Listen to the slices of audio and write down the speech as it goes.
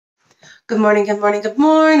Good morning, good morning, good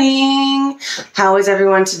morning. How is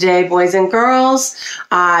everyone today, boys and girls?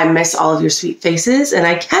 I miss all of your sweet faces, and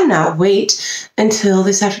I cannot wait until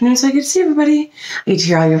this afternoon so I get to see everybody. I get to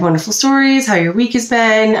hear all your wonderful stories, how your week has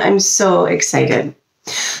been. I'm so excited.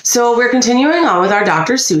 So we're continuing on with our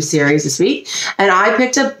Dr. Seuss series this week, and I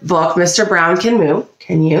picked a book, Mr. Brown Can Moo.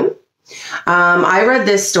 Can you? I read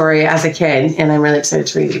this story as a kid, and I'm really excited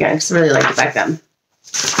to read it again because I really liked it back then.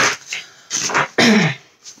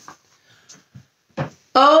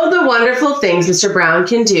 Oh, the wonderful things Mr. Brown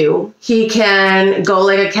can do. He can go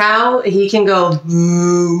like a cow. He can go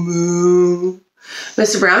moo, moo.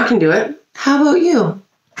 Mr. Brown can do it. How about you?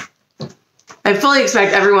 I fully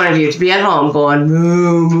expect every one of you to be at home going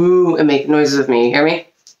moo, moo, and make noises with me. You hear me?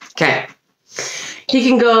 Okay. He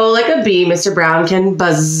can go like a bee. Mr. Brown can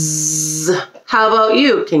buzz. How about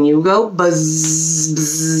you? Can you go buzz,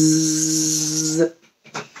 buzz?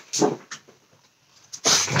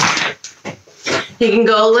 He can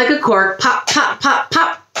go like a cork, pop, pop, pop,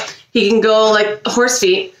 pop. He can go like horse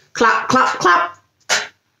feet, clap, clap, clap.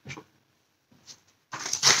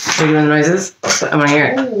 Are you doing the noises? I want to hear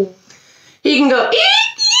it. Ooh. He can go eek,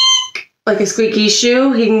 eek, like a squeaky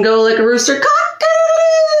shoe. He can go like a rooster,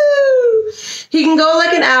 cock-a-doodle-doo. He can go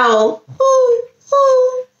like an owl, hoo,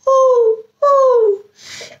 hoo, hoo, hoo.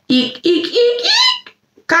 Eek, eek, eek, eek,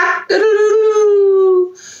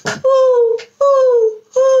 cock-a-doodle-doo. Hoo, hoo,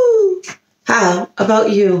 hoo. How about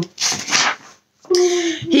you?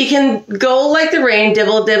 He can go like the rain,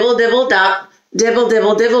 dibble, dibble, dibble, dop, dibble,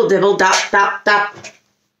 dibble, dibble, dibble, dop, dop, dop.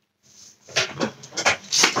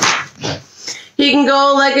 He can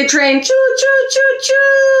go like a train, choo, choo, choo,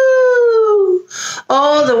 choo.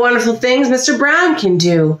 Oh, the wonderful things Mr. Brown can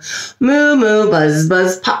do. Moo, moo, buzz,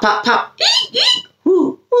 buzz, pop, pop, pop, eek, eek,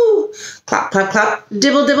 whoo, whoo, clap, clap, clap,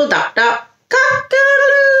 dibble, dibble, dop, dop, cock-a-doodle-doo.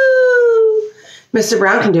 Mr.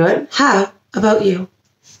 Brown can do it. How about you?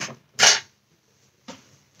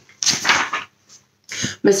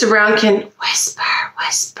 Mr. Brown can whisper,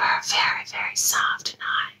 whisper, very, very soft and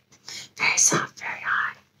high. Very soft, very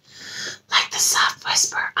high. Like the soft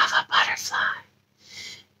whisper of a butterfly.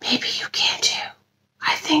 Maybe you can too.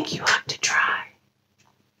 I think you ought to try.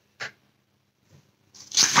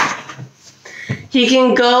 He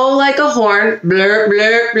can go like a horn. Blurp,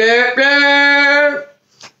 blurp, blurp, blurp.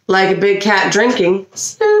 Like a big cat drinking.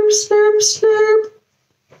 Slurp, slurp, slurp.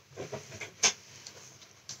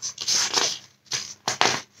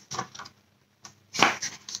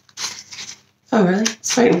 Oh, really?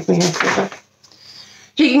 It's fighting with me here.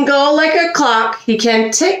 He can go like a clock. He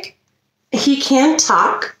can tick. He can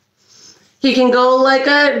talk. He can go like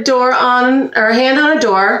a door on, or a hand on a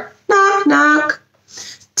door. Knock, knock.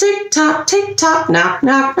 Tick tock, knock,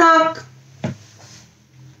 knock, knock.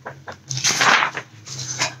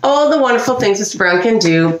 All the wonderful things Mr. Brown can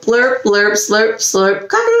do. Blurp, blurp, slurp, slurp,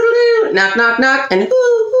 cock-a-doodle-doo, knock, knock, knock, and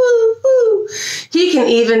whoo, whoo, whoo. He can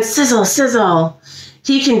even sizzle, sizzle.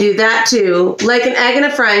 He can do that too, like an egg in a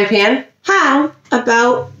frying pan. How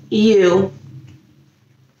about you?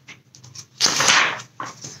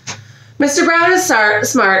 Mr. Brown is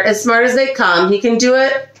smart as they come. He can do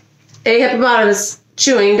it. A hippopotamus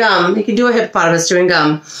chewing gum. He can do a hippopotamus chewing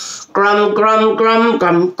gum. Grum, grum, grum,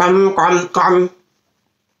 grum, grum, grum, grum.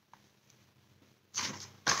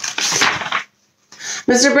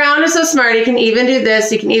 Mr. Brown is so smart, he can even do this.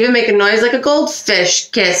 He can even make a noise like a goldfish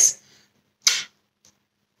kiss.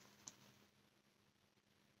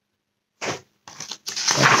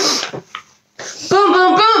 Boom,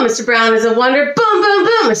 boom, boom. Mr. Brown is a wonder. Boom, boom,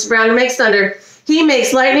 boom. Mr. Brown makes thunder. He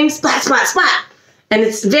makes lightning. Splat, splat, splat. And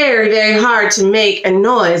it's very, very hard to make a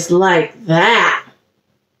noise like that.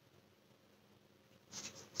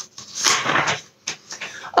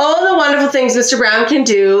 Oh, the wonderful things Mr. Brown can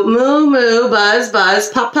do. Moo, moo, buzz, buzz,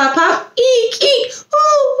 pop, pop, pop, eek, eek,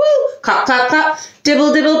 woo, woo, clap, clap, clap,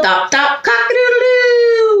 dibble, dibble, dop, dop,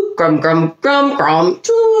 cock-a-doodle-doo, grum, grum, grum, grum,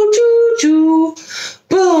 choo, choo, choo,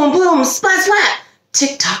 boom, boom, splat, splat,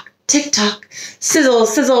 tick-tock, tick-tock, sizzle,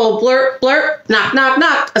 sizzle, blurp, blurp, knock, knock,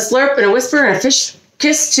 knock, a slurp and a whisper and a fish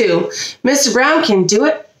kiss too. Mr. Brown can do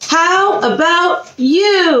it. How about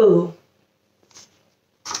you?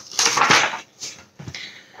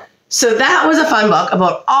 So that was a fun book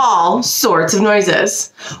about all sorts of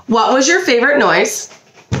noises. What was your favorite noise?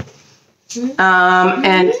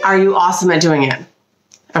 And are you awesome at doing it?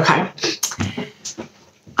 Okay.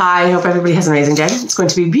 I hope everybody has an amazing day. It's going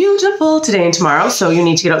to be beautiful today and tomorrow. So you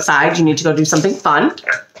need to get outside. You need to go do something fun,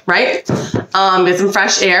 right? Get some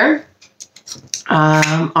fresh air.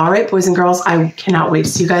 All right, boys and girls, I cannot wait to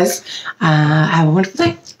see you guys. Have a wonderful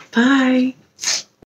day. Bye.